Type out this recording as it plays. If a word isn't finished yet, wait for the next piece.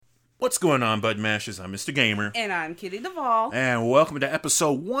What's going on, Bud Mashers? I'm Mr. Gamer. And I'm Kitty Duvall. And welcome to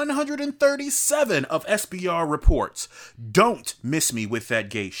episode 137 of SBR Reports. Don't miss me with that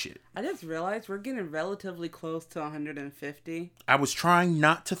gay shit. I just realized we're getting relatively close to 150. I was trying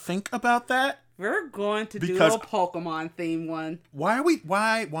not to think about that. We're going to do a Pokemon theme one. Why are we,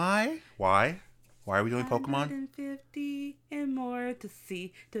 why are we doing Pokemon? 150 and more to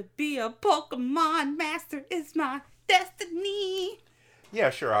see. To be a Pokemon master is my destiny. Yeah,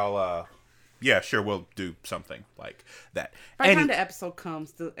 sure, we'll do something like that. By the time the episode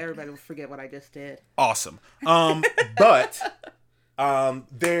comes, everybody will forget what I just did. Awesome. But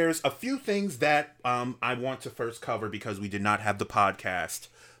there's a few things that I want to first cover because we did not have the podcast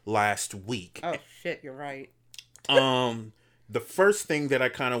last week. Oh, shit, you're right. The first thing that I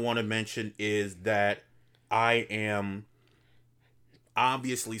kind of want to mention is that I am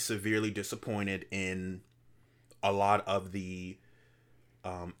obviously severely disappointed in a lot of the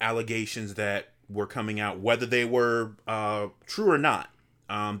allegations that were coming out, whether they were true or not,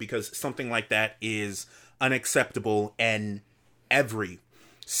 because something like that is unacceptable in every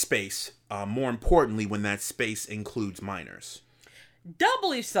space, more importantly when that space includes minors.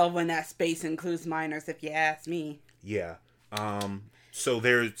 Doubly so when that space includes minors, if you ask me. Yeah. So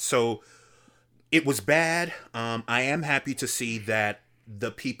it was bad. I am happy to see that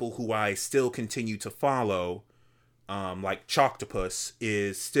the people who I still continue to follow, like Choctopus,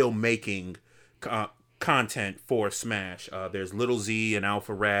 is still making content for Smash. There's Little Z and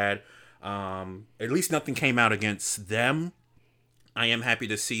Alpha Rad. At least nothing came out against them. I am happy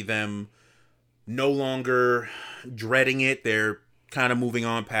to see them no longer dreading it. They're kind of moving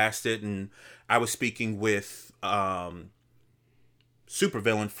on past it. And I was speaking with Supervillain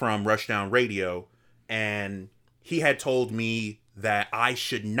from Rushdown Radio, and he had told me that I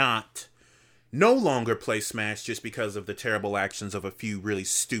should no longer play Smash just because of the terrible actions of a few really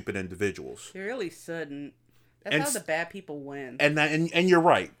stupid individuals. You really shouldn't. That's how the bad people win. And you're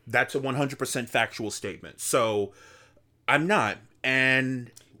right. That's a 100% factual statement. So I'm not.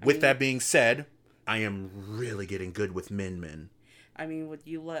 And that being said, I am really getting good with Min. I mean, would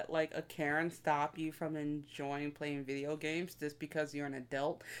you let, like, a Karen stop you from enjoying playing video games just because you're an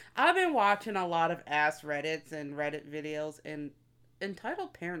adult? I've been watching a lot of ass Reddits and Reddit videos, and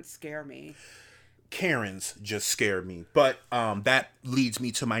entitled parents scare me. Karens just scare me. But that leads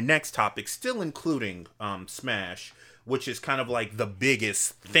me to my next topic, still including Smash, which is kind of like the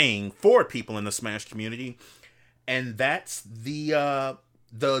biggest thing for people in the Smash community. And that's the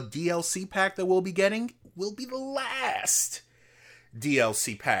DLC pack that we'll be getting will be the last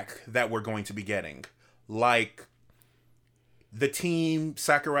DLC pack that we're going to be getting. Like, the team,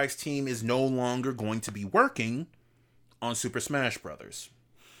 Sakurai's team, is no longer going to be working on Super Smash Bros.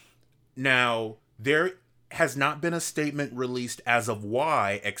 Now, there has not been a statement released as of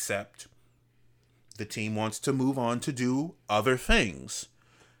why, except the team wants to move on to do other things.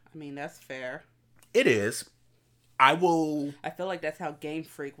 I mean, that's fair. It is. I feel like that's how Game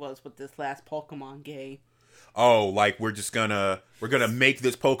Freak was with this last Pokemon game. Oh, like we're gonna make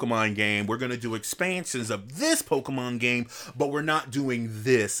this Pokemon game. We're gonna do expansions of this Pokemon game, but we're not doing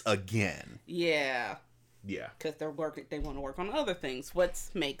this again. Yeah. Yeah. Because they want to work on other things, which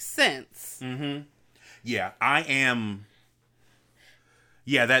makes sense. Mm-hmm. Yeah, I am.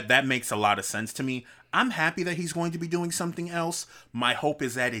 Yeah, that makes a lot of sense to me. I'm happy that he's going to be doing something else. My hope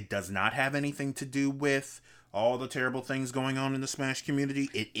is that it does not have anything to do with all the terrible things going on in the Smash community.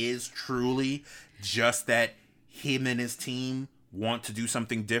 It is truly just that him and his team want to do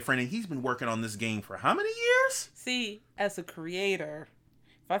something different, and he's been working on this game for how many years? See, as a creator,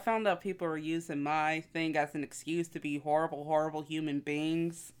 if I found out people were using my thing as an excuse to be horrible, horrible human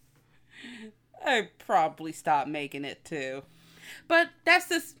beings, I'd probably stop making it too. But that's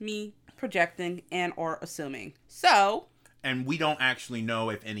just me projecting and or assuming. So... And we don't actually know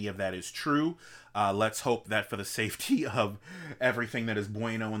if any of that is true. Let's hope that for the safety of everything that is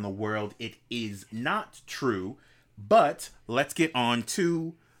bueno in the world, it is not true. But let's get on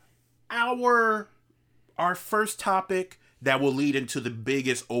to our first topic that will lead into the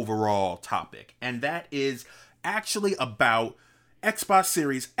biggest overall topic. And that is actually about Xbox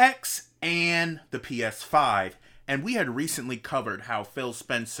Series X and the PS5. And we had recently covered how Phil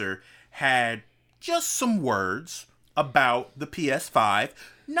Spencer had just some words about the PS5,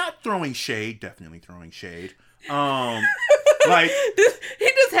 not throwing shade, definitely throwing shade. Like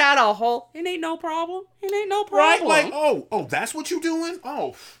he just had a whole. It ain't no problem. It ain't no problem. Right? Like, oh, that's what you doing?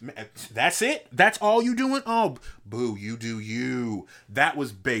 Oh, that's it? That's all you doing? Oh, boo, you do you. That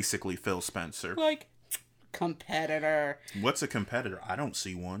was basically Phil Spencer. Like, competitor. What's a competitor? I don't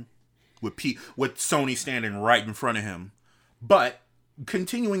see one. With Sony standing right in front of him. But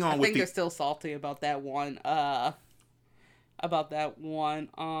continuing on I with think they're still salty about that one.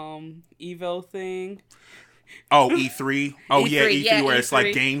 Evo thing. Oh, E3. Oh, yeah, E3, E3 yeah, where it's like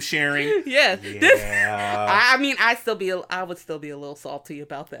E3. game sharing. Yeah. Yeah. I mean, I would still be a little salty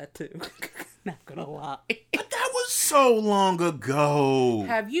about that too. Not gonna lie. But that was so long ago.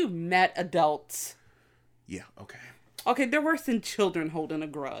 Have you met adults? Yeah, okay. Okay, they're worse than children holding a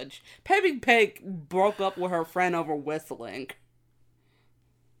grudge. Peggy Peg broke up with her friend over whistling.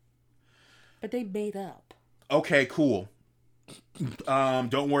 But they made up. Okay, cool.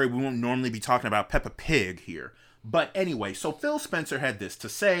 Don't worry, we won't normally be talking about Peppa Pig here. But anyway, so Phil Spencer had this to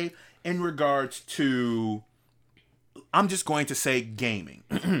say in regards to, I'm just going to say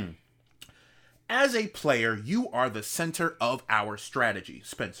gaming. As a player, you are the center of our strategy,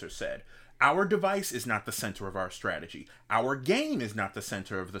 Spencer said. Our device is not the center of our strategy. Our game is not the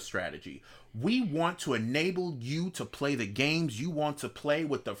center of the strategy. We want to enable you to play the games you want to play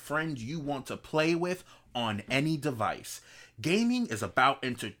with the friends you want to play with on any device. Gaming is about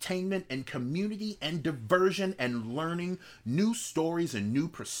entertainment and community and diversion and learning new stories and new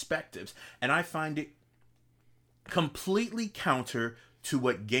perspectives. And I find it completely counter to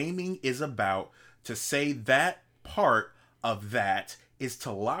what gaming is about to say that part of that is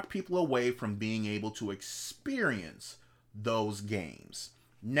to lock people away from being able to experience those games.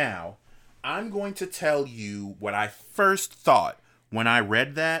 Now, I'm going to tell you what I first thought when I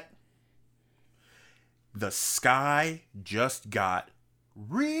read that. The sky just got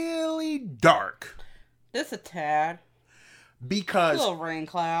really dark. Just a tad. Because A little rain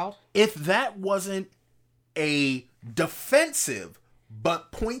cloud. if that wasn't a defensive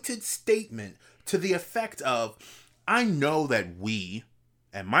but pointed statement to the effect of, I know that we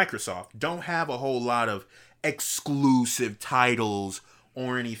at Microsoft don't have a whole lot of exclusive titles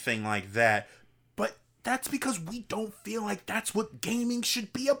or anything like that, but that's because we don't feel like that's what gaming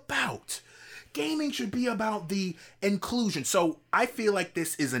should be about. Gaming should be about the inclusion. So I feel like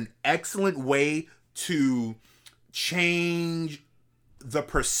this is an excellent way to change the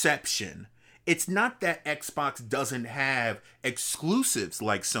perception. It's not that Xbox doesn't have exclusives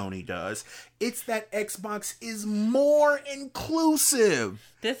like Sony does. It's that Xbox is more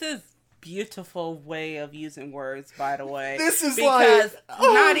inclusive. This is beautiful way of using words, by the way. This is because like,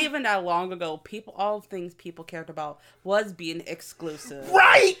 oh. not even that long ago, all the things people cared about was being exclusive.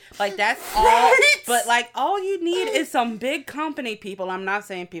 Right? Like that's all. Right? But like all you need is some big company people. I'm not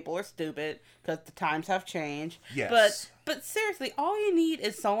saying people are stupid because the times have changed. Yes. But seriously, all you need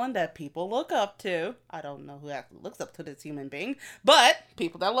is someone that people look up to. I don't know who actually looks up to this human being, but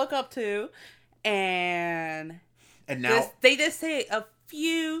people that look up to, and now they just say a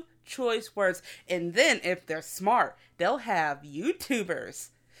few choice words, and then if they're smart, they'll have YouTubers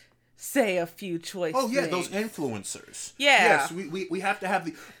say a few choice oh yeah, things. those influencers. Yeah. Yes, we have to have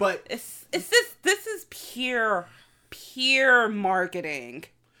the, but It's this is pure marketing.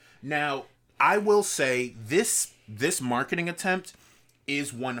 now I will say this marketing attempt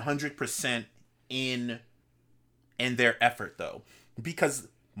is 100% in their effort though, because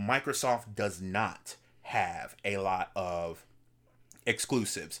Microsoft does not have a lot of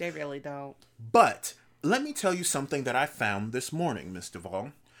exclusives. They really don't. But let me tell you something that I found this morning, Miss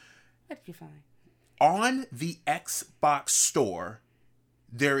Duvall. What did you find? On the Xbox store,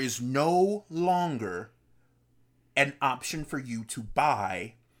 there is no longer an option for you to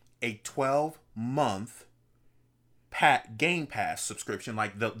buy a 12-month Game Pass subscription,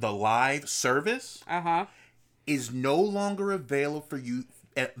 like the live service is no longer available for you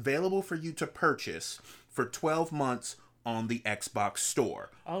to purchase for 12 months on the Xbox store.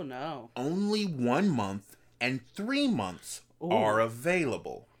 Oh no. Only 1 month and 3 months are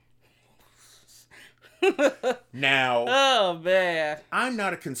available. Now, oh man, I'm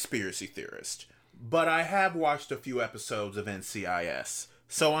not a conspiracy theorist, but I have watched a few episodes of NCIS,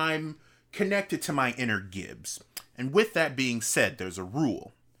 so I'm connected to my inner Gibbs. And with that being said, there's a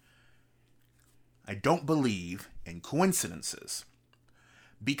rule. I don't believe in coincidences,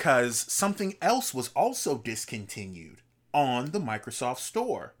 because something else was also discontinued on the Microsoft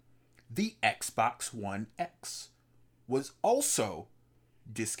Store. The Xbox One X was also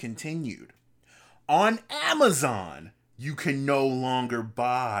discontinued. On Amazon, you can no longer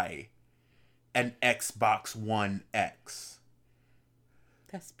buy an Xbox One X.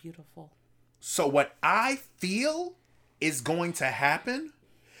 that's beautiful. So what I feel is going to happen,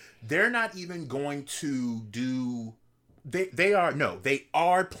 they're not even going to do... They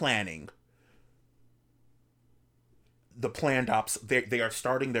are planning the planned they are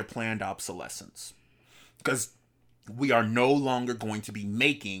starting their planned obsolescence, because we are no longer going to be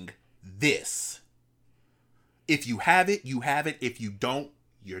making this. If you have it, you have it. If you don't,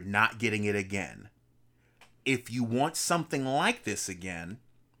 you're not getting it again. If you want something like this again,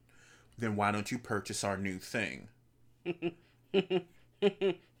 then why don't you purchase our new thing?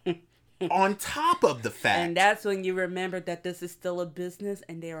 On top of the fact... And that's when you remember that this is still a business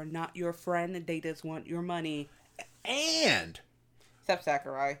and they are not your friend and they just want your money. And... Except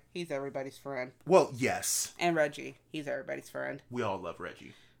Sakurai. He's everybody's friend. Well, yes. And Reggie. He's everybody's friend. We all love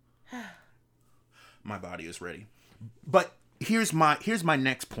Reggie. My body is ready. But here's my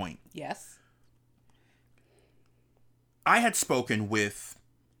next point. Yes. I had spoken with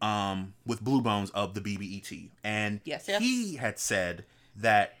Blue Bones of the BBET, and yes. he had said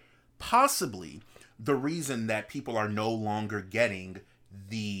that possibly the reason that people are no longer getting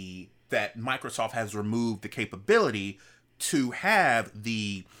that Microsoft has removed the capability to have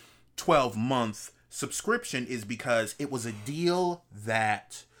the 12-month subscription is because it was a deal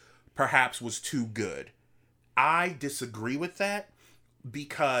that perhaps was too good. I disagree with that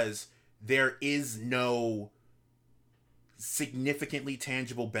because there is no significantly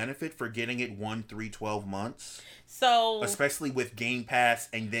tangible benefit for getting it 1, 3, 12 months. So, especially with Game Pass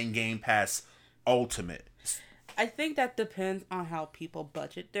and then Game Pass Ultimate. I think that depends on how people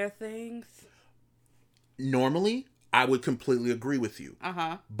budget their things. Normally, I would completely agree with you.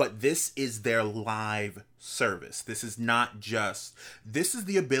 Uh-huh. But this is their live service. This is not just... This is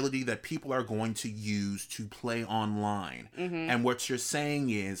the ability that people are going to use to play online. Mm-hmm. And what you're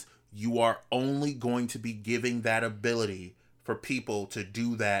saying is you are only going to be giving that ability for people to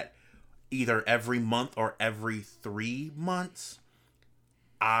do that either every month or every 3 months.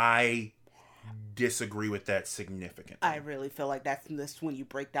 I disagree with that significantly. I really feel like that's when you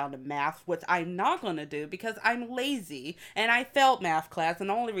break down the math, which I'm not going to do because I'm lazy and I failed math class, and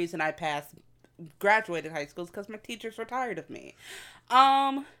the only reason I graduated high school is because my teachers were tired of me.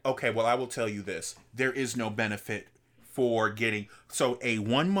 Okay, well, I will tell you this. There is no benefit for getting... So, a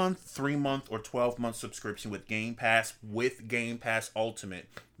 1 month, 3 month, or 12-month subscription with Game Pass Ultimate,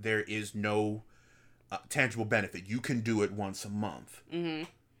 there is no tangible benefit. You can do it once a month. Mm-hmm.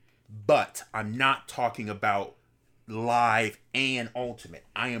 But I'm not talking about live and ultimate.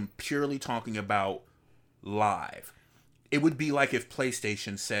 I am purely talking about live. It would be like if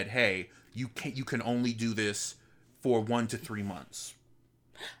PlayStation said, "Hey, you can only do this for 1 to 3 months."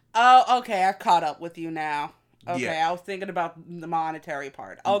 Oh, okay. I've caught up with you now. Okay, yeah. I was thinking about the monetary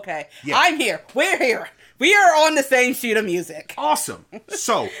part. Okay, yeah. I'm here. We're here. We are on the same sheet of music. Awesome.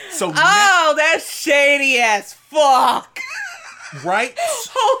 So. Oh, that's shady as fuck. Right?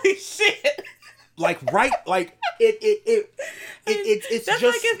 Holy shit! It's that's just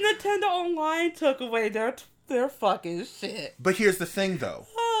like if Nintendo Online took away their fucking shit. But here's the thing, though.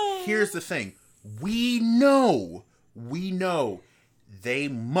 Here's the thing. We know they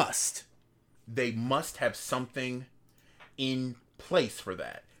must have something in place for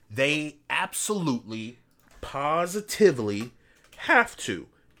that. They absolutely, positively have to.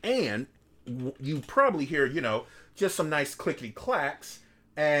 And you probably hear, just some nice clickety clacks,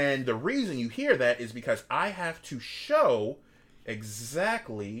 and the reason you hear that is because I have to show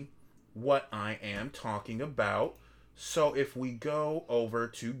exactly what I am talking about. So if we go over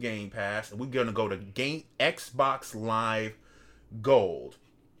to Game Pass, we're gonna go to Xbox Live Gold,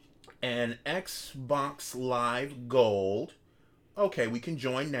 and Xbox Live Gold. Okay, we can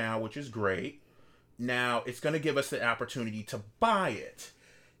join now, which is great. Now it's gonna give us the opportunity to buy it.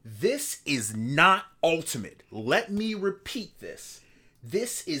 This is not Ultimate. Let me repeat this.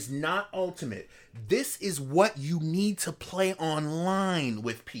 This is not Ultimate. This is what you need to play online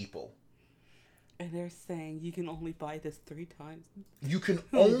with people. And they're saying you can only buy this 3 times. You can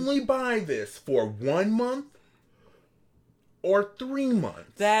only buy this for 1 month or 3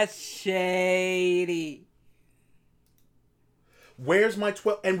 months. That's shady. Where's my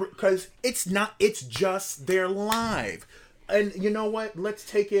 12? And because it's just their live. And you know what? Let's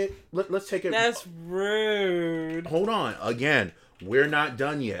take it. Let's take it. That's rude. Hold on. Again, we're not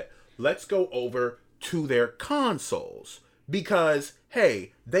done yet. Let's go over to their consoles. Because,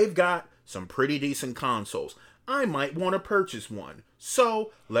 hey, they've got some pretty decent consoles. I might want to purchase one.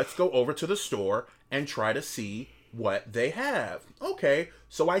 So, let's go over to the store and try to see what they have. Okay,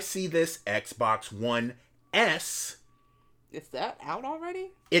 so I see this Xbox One S. Is that out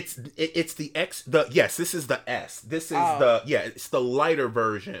already? It's the yes, this is the S. This is it's the lighter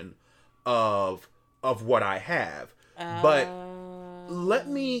version of what I have. But let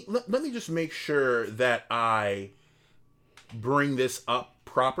me just make sure that I bring this up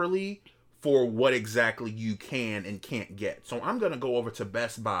properly for what exactly you can and can't get. So I'm going to go over to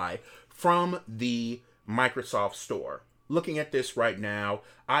Best Buy from the Microsoft Store. Looking at this right now,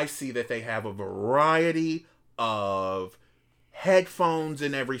 I see that they have a variety of headphones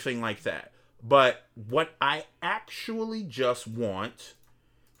and everything like that. But what I actually just want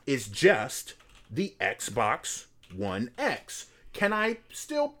is just the Xbox One X. Can I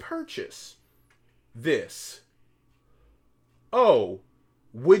still purchase this? Oh,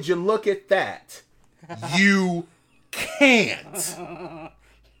 would you look at that? You can't.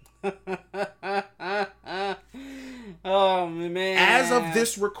 Oh man! As of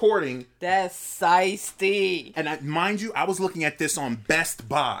this recording, that's shiesty. And mind you, I was looking at this on Best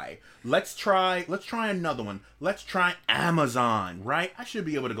Buy. Let's try another one. Let's try Amazon, right? I should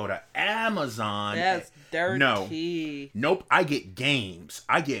be able to go to Amazon. That's dirty. No. Nope. I get games.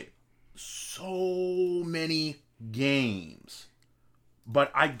 I get so many games.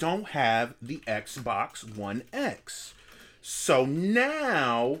 But I don't have the Xbox One X. So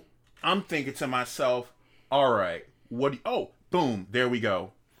now I'm thinking to myself, all right, boom, there we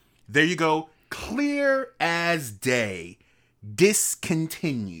go. There you go. Clear as day.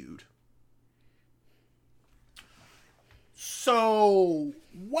 Discontinued. So,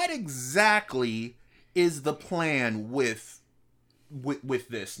 what exactly is the plan with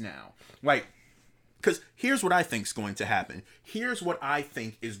this now? Like, because here's what I think is going to happen. Here's what I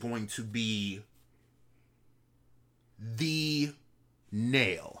think is going to be the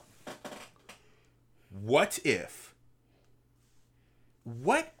nail. What if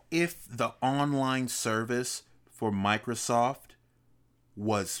the online service for Microsoft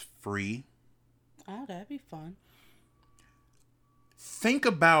was free? Oh, that'd be fun. Think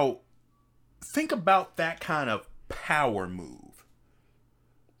about that kind of power move.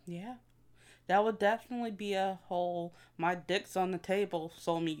 Yeah. That would definitely be a whole my dick's on the table,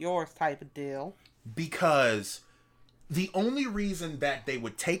 sold me yours type of deal. Because the only reason that they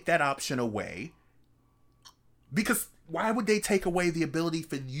would take that option away, because why would they take away the ability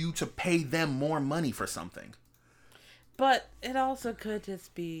for you to pay them more money for something? But it also could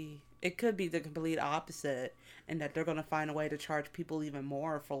just be, it could be the complete opposite, and that they're going to find a way to charge people even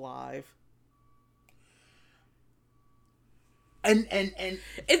more for live. And the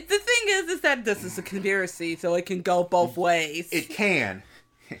thing is that this is a conspiracy, so it can go both ways. It can.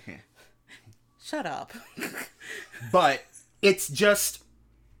 Shut up. But it's just,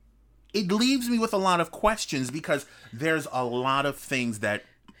 it leaves me with a lot of questions because there's a lot of things that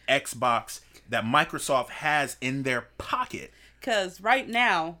Microsoft has in their pocket. Because right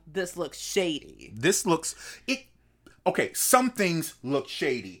now, this looks shady. Okay, some things look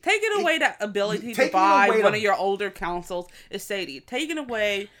shady. Taking away that ability to buy one of your older consoles is shady. Taking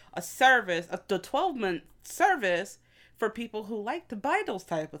away a service, the 12-month service for people who like to buy those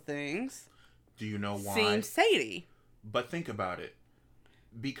type of things. Do you know why? Seems shady. But think about it.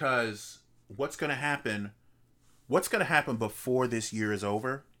 Because what's going to happen before this year is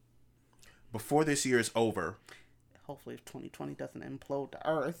over? Before this year is over, hopefully if 2020 doesn't implode the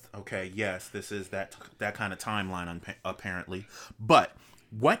earth. Okay, yes, this is that kind of timeline apparently. But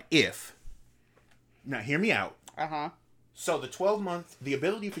what if, now hear me out. Uh-huh. So the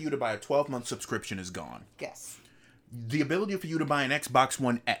ability for you to buy a 12-month subscription is gone. Yes. The ability for you to buy an Xbox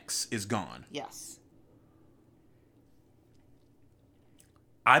One X is gone. Yes.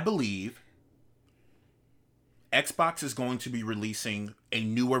 I believe Xbox is going to be releasing a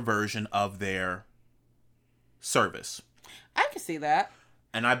newer version of their service. I can see that.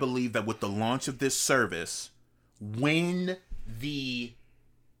 And I believe that with the launch of this service, when the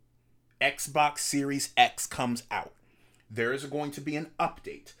Xbox Series X comes out, there is going to be an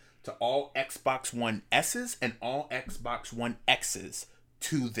update to all Xbox One S's and all Xbox One X's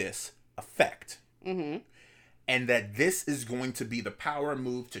to this effect. Mm-hmm. And that this is going to be the power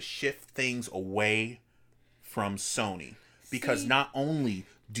move to shift things away from Sony. Because not only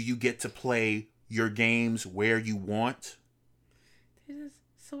do you get to play your games where you want.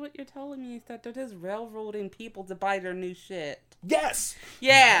 So what you're telling me is that they're just railroading people to buy their new shit. Yes.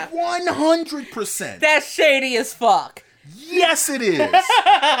 Yeah. 100%. That's shady as fuck. Yes, it is.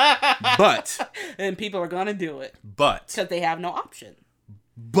 But. And people are going to do it. But. Because they have no option.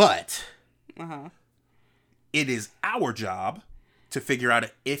 But. Uh-huh. It is our job to figure out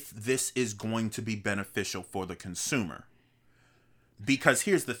if this is going to be beneficial for the consumer. Because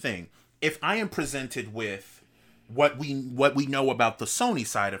here's the thing. If I am presented with what we know about the Sony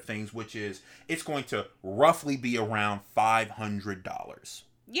side of things, which is it's going to roughly be around $500.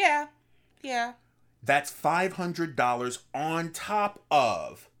 Yeah. Yeah. That's $500 on top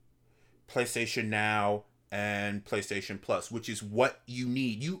of PlayStation Now and PlayStation Plus, which is what you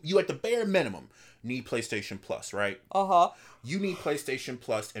need. You at the bare minimum need PlayStation Plus, right? Uh-huh. You need PlayStation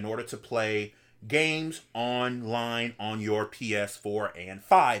Plus in order to play games online on your PS4 and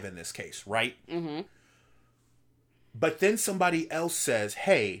 5 in this case, right? Mm-hmm. But then somebody else says,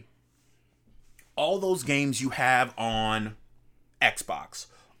 hey, all those games you have on Xbox,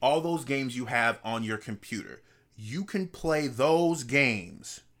 all those games you have on your computer, you can play those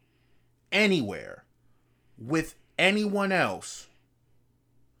games anywhere with anyone else,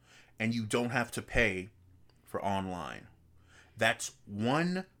 and you don't have to pay for online. That's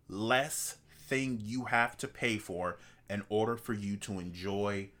one less thing you have to pay for in order for you to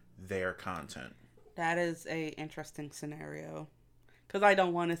enjoy their content. That is a interesting scenario. Because I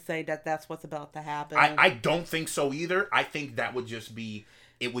don't want to say that that's what's about to happen. I don't think so either. I think that would just be...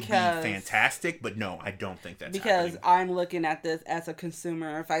 It would be fantastic, but no, I don't think that's happening. Because I'm looking at this as a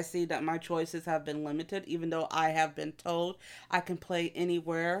consumer. If I see that my choices have been limited, even though I have been told I can play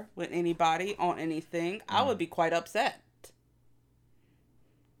anywhere with anybody on anything, I would be quite upset.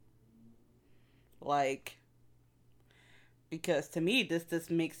 Like, because to me, this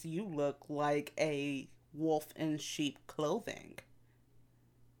just makes you look like a wolf in sheep clothing.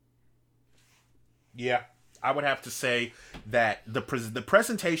 Yeah, I would have to say that the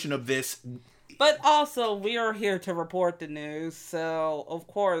presentation of this... But also, we are here to report the news, so, of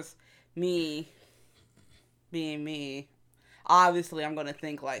course, me, being me, obviously I'm going to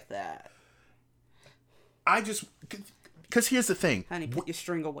think like that. I just... Because here's the thing. Honey, put your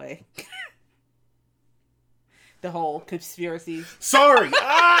string away. The whole conspiracy. Sorry!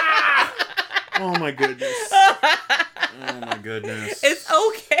 Ah! Oh my goodness. Oh my goodness. It's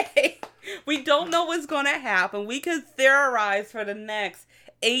okay. We don't know what's going to happen. We could theorize for the next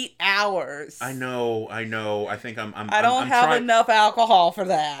 8 hours. I know. I think I don't have enough alcohol for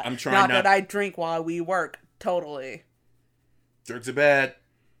that. I'm trying not that I drink while we work. Totally. Drugs are bad.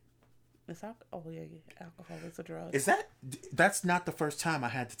 It's alcohol. Oh, yeah. Alcohol is a drug. That's not the first time I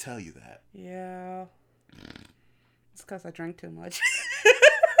had to tell you that. Yeah. It's because I drank too much.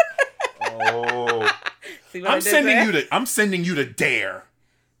 Oh. See what I'm sending you to Dare.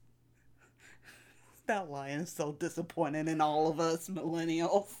 That line is so disappointing in all of us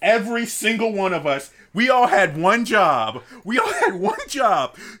millennials. Every single one of us. We all had one job.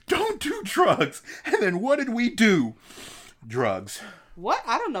 Don't do drugs. And then what did we do? Drugs. What?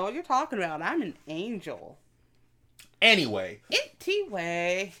 I don't know what you're talking about. I'm an angel. Anyway.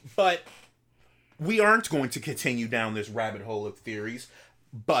 But we aren't going to continue down this rabbit hole of theories.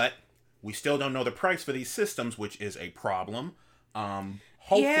 But we still don't know the price for these systems, which is a problem.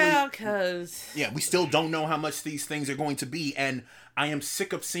 Hopefully, we still don't know how much these things are going to be, and I am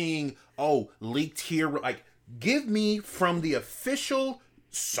sick of seeing, leaked here. Like, give me from the official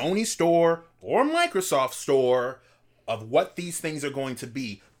Sony store or Microsoft store of what these things are going to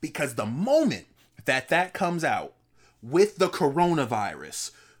be, because the moment that comes out, with the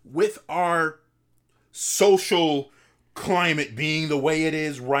coronavirus, with our social climate being the way it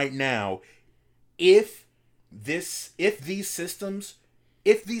is right now, if these systems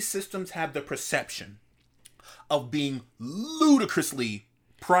have the perception of being ludicrously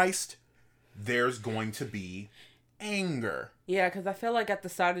priced, there's going to be anger. Yeah, because I feel like at the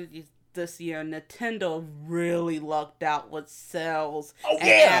start of this year, Nintendo really lucked out with sales and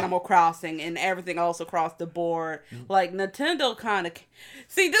Animal Crossing and everything else across the board. Like, Nintendo kind of...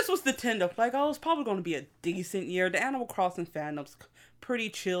 See, this was Nintendo. Like, it's probably going to be a decent year. The Animal Crossing fandom's pretty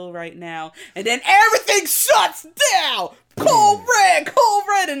chill right now. And then everything shuts down! Cold red!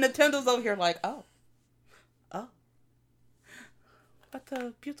 And Nintendo's over here like, oh. That's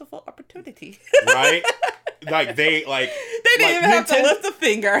a beautiful opportunity. Right? They didn't even have to lift a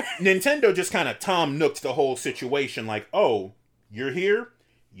finger. Nintendo just kind of Tom Nooked the whole situation. Like, oh, you're here?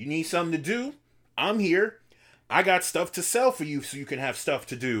 You need something to do? I'm here. I got stuff to sell for you so you can have stuff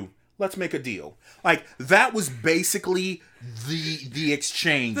to do. Let's make a deal. Like, that was basically the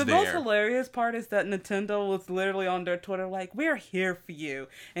exchange there. The most hilarious part is that Nintendo was literally on their Twitter like, we're here for you.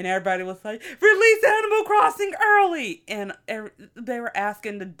 And everybody was like, release Animal Crossing early! And they were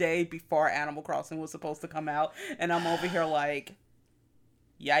asking the day before Animal Crossing was supposed to come out. And I'm over here like,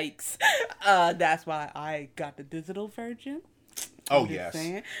 yikes. That's why I got the digital version. Oh, yes.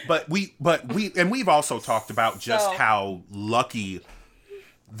 Saying. But we've also talked about just how lucky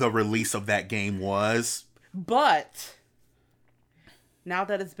the release of that game was. But now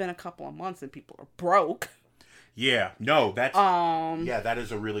that it's been a couple of months and people are broke. Yeah, no, that's that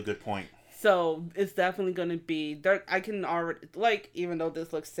is a really good point. So it's definitely going to be I can already, like, even though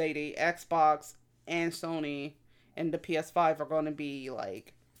this looks shady, Xbox and Sony and the PS5 are going to be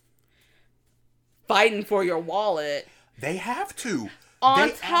like fighting for your wallet. They have to.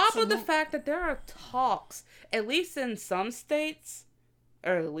 On top of the fact that there are talks, at least in some states,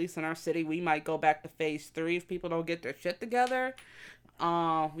 or at least in our city, we might go back to phase 3 if people don't get their shit together.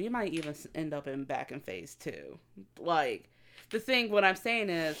 We might even end up back in phase 2. Like, the thing, what I'm saying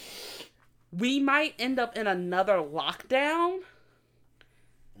is, we might end up in another lockdown.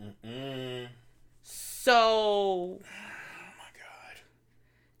 So,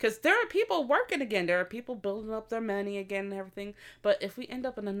 because there are people working again. There are people building up their money again and everything. But if we end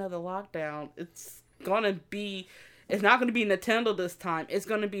up in another lockdown, it's not going to be Nintendo this time. It's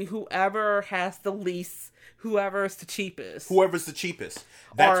going to be whoever has the least, whoever is the cheapest. Whoever's the cheapest.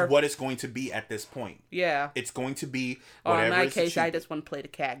 That's what it's going to be at this point. Yeah. It's going to be whatever in my is case, the cheapest. I just want to play the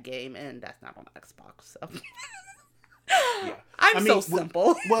cat game, and that's not on Xbox, so... Yeah. I'm so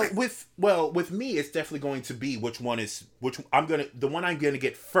simple. With me, it's definitely going to be the one I'm gonna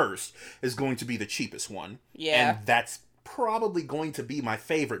get first is going to be the cheapest one. Yeah. And that's probably going to be my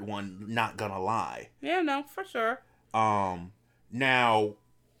favorite one, not gonna lie. Yeah, no, for sure. Now,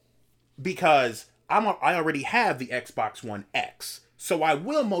 because I already have the Xbox One X, so I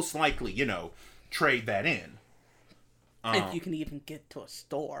will most likely, trade that in. If you can even get to a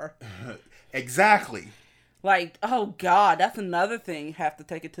store. Exactly. Like, oh God, that's another thing you have to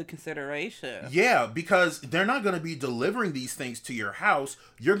take into consideration. Yeah, because they're not going to be delivering these things to your house.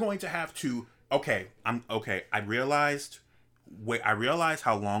 You're going to have to. I realized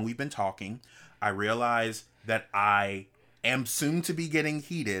how long we've been talking. I realize that I am soon to be getting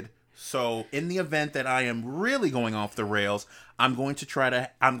heated. So in the event that I am really going off the rails, I'm going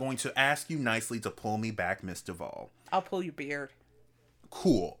to ask you nicely to pull me back, Miss Duvall. I'll pull your beard.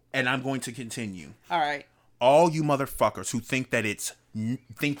 Cool. And I'm going to continue. All right. All you motherfuckers who think that it's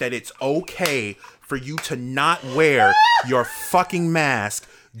okay for you to not wear your fucking mask,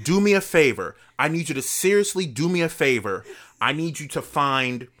 do me a favor. I need you to seriously do me a favor. I need you to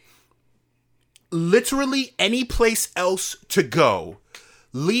find literally any place else to go.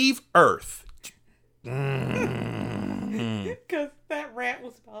 Leave Earth. Because that rat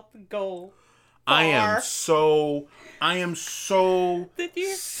was about to go. I am so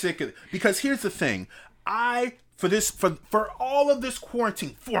sick of it. Because here's the thing. For all of this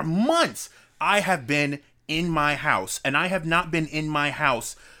quarantine, for months, I have been in my house. And I have not been in my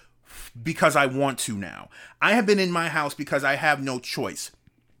house because I want to now. I have been in my house because I have no choice.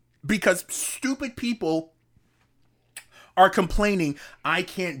 Because stupid people are complaining I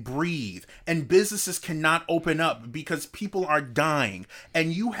can't breathe. And businesses cannot open up because people are dying.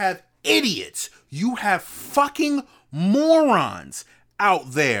 And you have idiots. You have fucking morons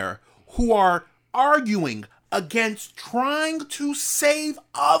out there who are arguing against trying to save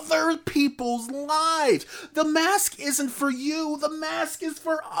other people's lives. The mask isn't for you. The mask is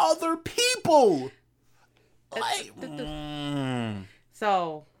for other people.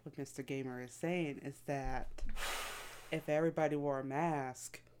 So, what Mr. Gamer is saying is that if everybody wore a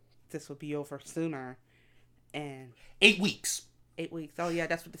mask, this would be over sooner. And 8 weeks. 8 weeks. Oh yeah,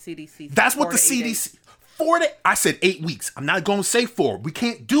 that's what the CDC said. That's what the CDC... I said 8 weeks. I'm not going to say 4. We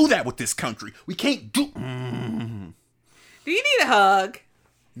can't do that with this country. We can't do... Do you need a hug?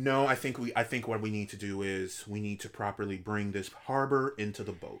 No, I think what we need to do is we need to properly bring this harbor into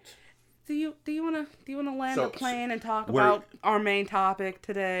the boat. Do you want to land a plane and talk about our main topic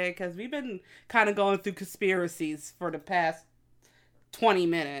today? Because we've been kind of going through conspiracies for the past 20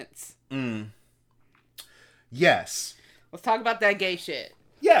 minutes. Yes. Let's talk about that gay shit.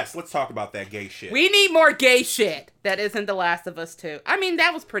 Yes, let's talk about that gay shit. We need more gay shit that isn't The Last of Us 2. I mean,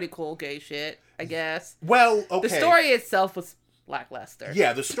 that was pretty cool gay shit, I guess. Well, okay. The story itself was lackluster.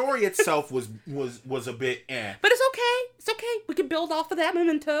 Yeah, the story itself was a bit But it's okay. It's okay. We can build off of that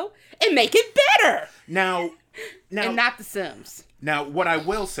Memento and make it better. Now and not The Sims. Now, what I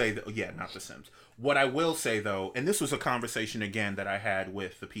will say, not The Sims. What I will say, though, and this was a conversation, again, that I had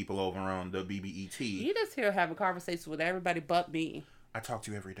with the people over on the BBET. You just here having conversations with everybody but me. I talk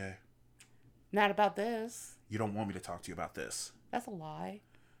to you every day. Not about this. You don't want me to talk to you about this. That's a lie.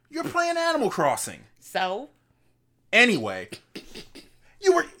 You're playing Animal Crossing. So? Anyway,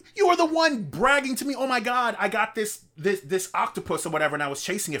 you were the one bragging to me, oh my god, I got this octopus or whatever, and I was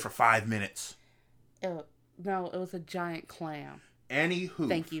chasing it for 5 minutes. No, it was a giant clam. Anywho.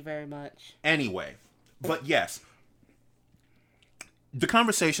 Thank you very much. Anyway, but yes, the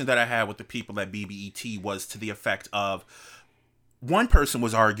conversation that I had with the people at BBET was to the effect of, one person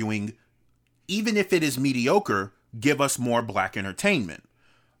was arguing, even if it is mediocre, give us more black entertainment.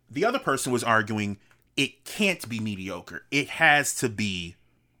 The other person was arguing, it can't be mediocre. It has to be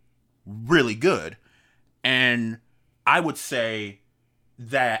really good. And I would say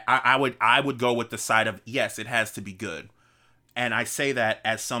that I would go with the side of, yes, it has to be good. And I say that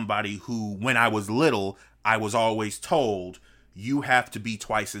as somebody who, when I was little, I was always told, you have to be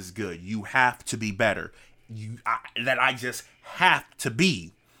twice as good. You have to be better. that I just have to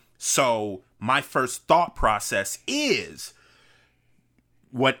be. So my first thought process is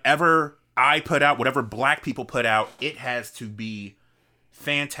whatever I put out, whatever black people put out, it has to be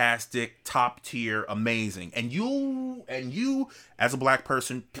fantastic, top tier, amazing. And you as a black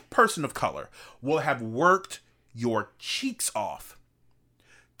person of color, will have worked your cheeks off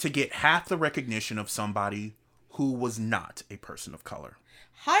to get half the recognition of somebody who was not a person of color.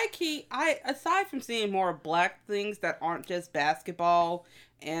 High key, aside from seeing more black things that aren't just basketball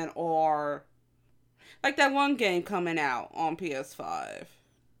or like that one game coming out on PS5,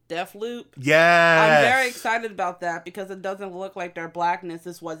 Deathloop. Yes. I'm very excited about that because it doesn't look like their blackness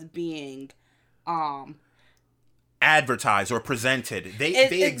is what's being advertised or presented. They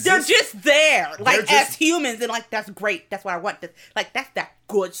exist. They're just there, like as just humans, and like that's great. That's what I want. Like that's that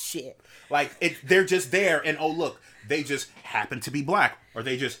good shit. Like they're just there, and oh look, they just happen to be black, or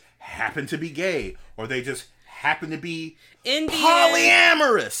they just happen to be gay, or they just happen to be Indian.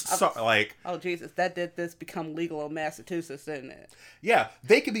 Polyamorous. So, like, oh Jesus, that did this become legal in Massachusetts, didn't it? Yeah,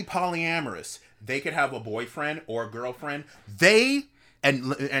 they could be polyamorous. They could have a boyfriend or a girlfriend. They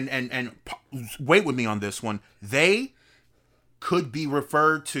and wait with me on this one. They could be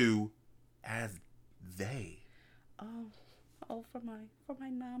referred to as they. Oh, for my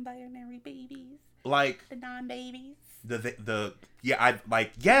non-binary babies. Like the non-babies.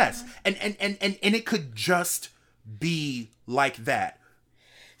 Yes. And it could just be like that.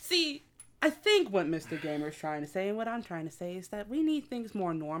 See, I think what Mr. Gamer's trying to say and what I'm trying to say is that we need things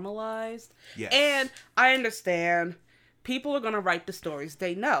more normalized. Yes. And I understand people are going to write the stories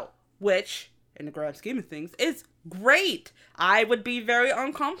they know, which, in the grand scheme of things, is great. I would be very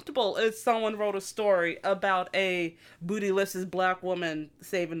uncomfortable if someone wrote a story about a bootyless black woman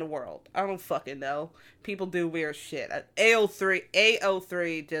saving the world. I don't fucking know. People do weird shit.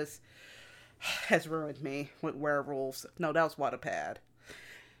 AO3 just has ruined me with werewolves. No, that was Wattpad.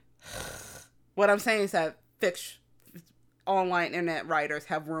 What I'm saying is that online internet writers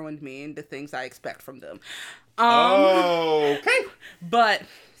have ruined me and the things I expect from them. Okay. But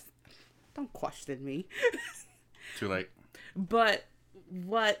don't question me. Too late. But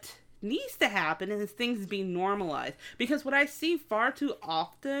what needs to happen is things being normalized. Because what I see far too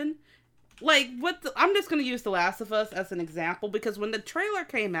often, I'm just going to use The Last of Us as an example. Because when the trailer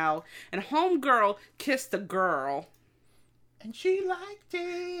came out and homegirl kissed a girl, and she liked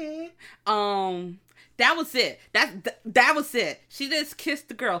it. That was it. That was it. She just kissed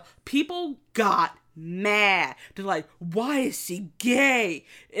the girl. People got mad. They're like, why is she gay?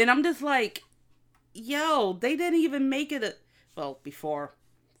 And I'm just like, yo, they didn't even make it before.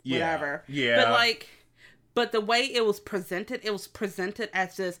 Whatever. Yeah. But the way it was presented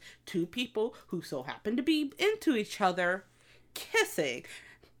as just two people who so happen to be into each other kissing.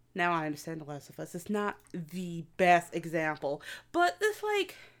 Now I understand The Last of Us. It's not the best example, but it's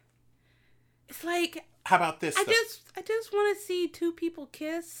like. How about this? I just want to see two people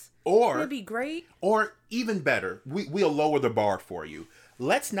kiss. Or it'd be great. Or even better, we'll lower the bar for you.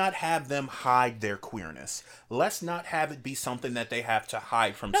 Let's not have them hide their queerness. Let's not have it be something that they have to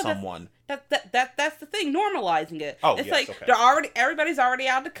hide from someone. That's the thing. Normalizing it. Oh, it's yes, like okay. Everybody's already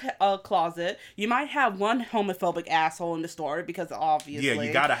out of the closet. You might have one homophobic asshole in the story because obviously.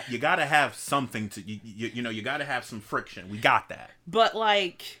 Yeah, you gotta have something to you gotta have some friction. We got that. But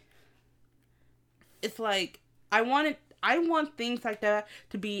it's like I want things like that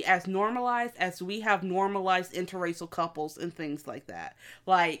to be as normalized as we have normalized interracial couples and things like that.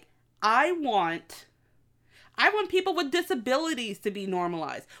 Like, I want people with disabilities to be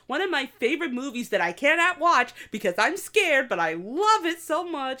normalized. One of my favorite movies that I cannot watch because I'm scared, but I love it so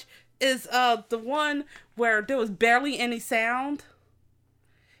much, is the one where there was barely any sound.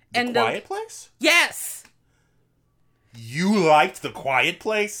 The Quiet Place? Yes! You liked The Quiet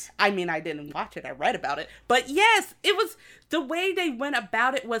Place? I mean, I didn't watch it. I read about it. But yes, it was... The way they went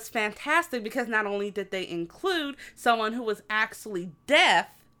about it was fantastic because not only did they include someone who was actually deaf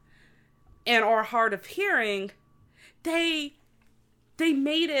and or hard of hearing, they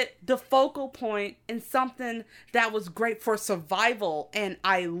made it the focal point and something that was great for survival, and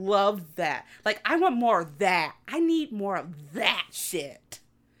I loved that. Like, I want more of that. I need more of that shit.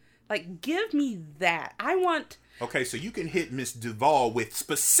 Like, give me that. I want... Okay, so you can hit Miss Duvall with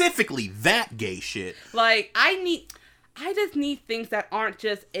specifically that gay shit. Like, I just need things that aren't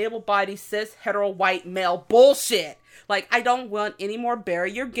just able-bodied, cis, hetero, white, male bullshit. Like, I don't want any more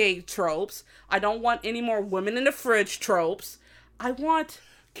bury your gay tropes. I don't want any more women in the fridge tropes. I want...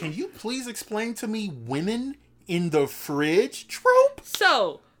 Can you please explain to me women in the fridge trope?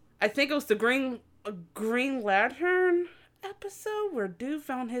 So, I think it was the Green Lantern episode where dude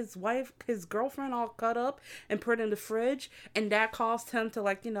found his girlfriend all cut up and put in the fridge, and that caused him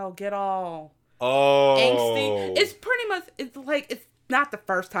to get all angsty? It's pretty much, it's not the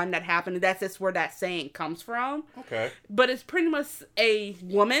first time that happened. That's just where that saying comes from. Okay. But it's pretty much a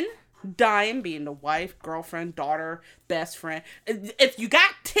woman dying, being the wife, girlfriend, daughter, best friend. If you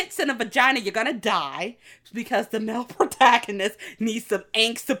got tits and a vagina, you're gonna die because the male protagonist needs some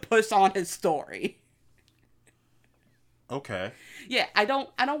angst to push on his story. Okay. Yeah, I don't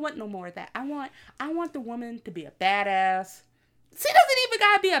want no more of that. I want the woman to be a badass. She doesn't even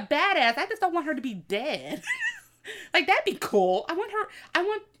gotta be a badass. I just don't want her to be dead. Like, that'd be cool. I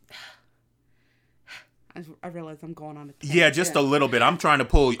realize I'm going on a tangent. Yeah, just a little bit. I'm gonna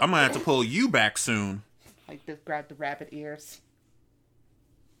have to pull you back soon. Like, just grab the rabbit ears.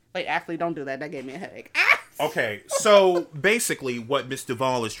 Wait, actually, don't do that. That gave me a headache. Okay, so basically what Miss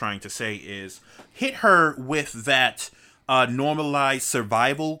Duvall is trying to say is hit her with that normalized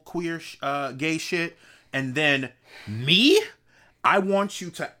survival queer gay shit, and then me, I want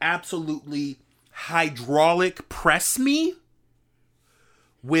you to absolutely hydraulic press me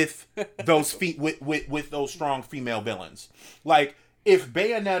with those with those strong female villains. Like, if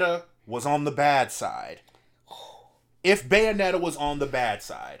Bayonetta was on the bad side.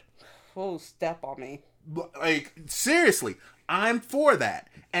 Oh, step on me. Like, seriously, I'm for that.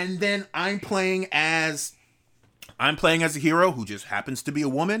 And then I'm playing as a hero who just happens to be a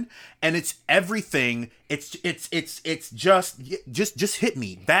woman, and it's everything. It's just hit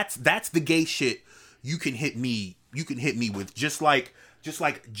me. That's the gay shit you can hit me with. Just like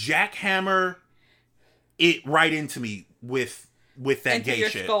jackhammer it right into me with that gay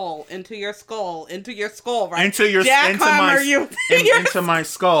shit. Into your skull, right? Into my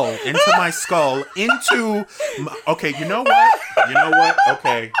skull. Okay, you know what?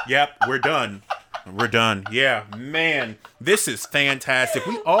 Okay, yep, we're done. Yeah, man, this is fantastic.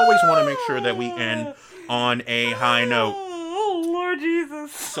 We always want to make sure that we end on a high note. Oh, Lord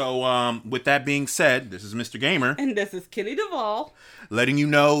Jesus. So, with that being said, this is Mr. Gamer. And this is Kitty Duvall. Letting you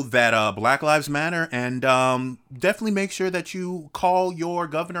know that Black Lives Matter, and definitely make sure that you call your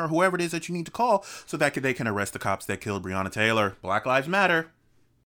governor or whoever it is that you need to call so that they can arrest the cops that killed Breonna Taylor. Black Lives Matter.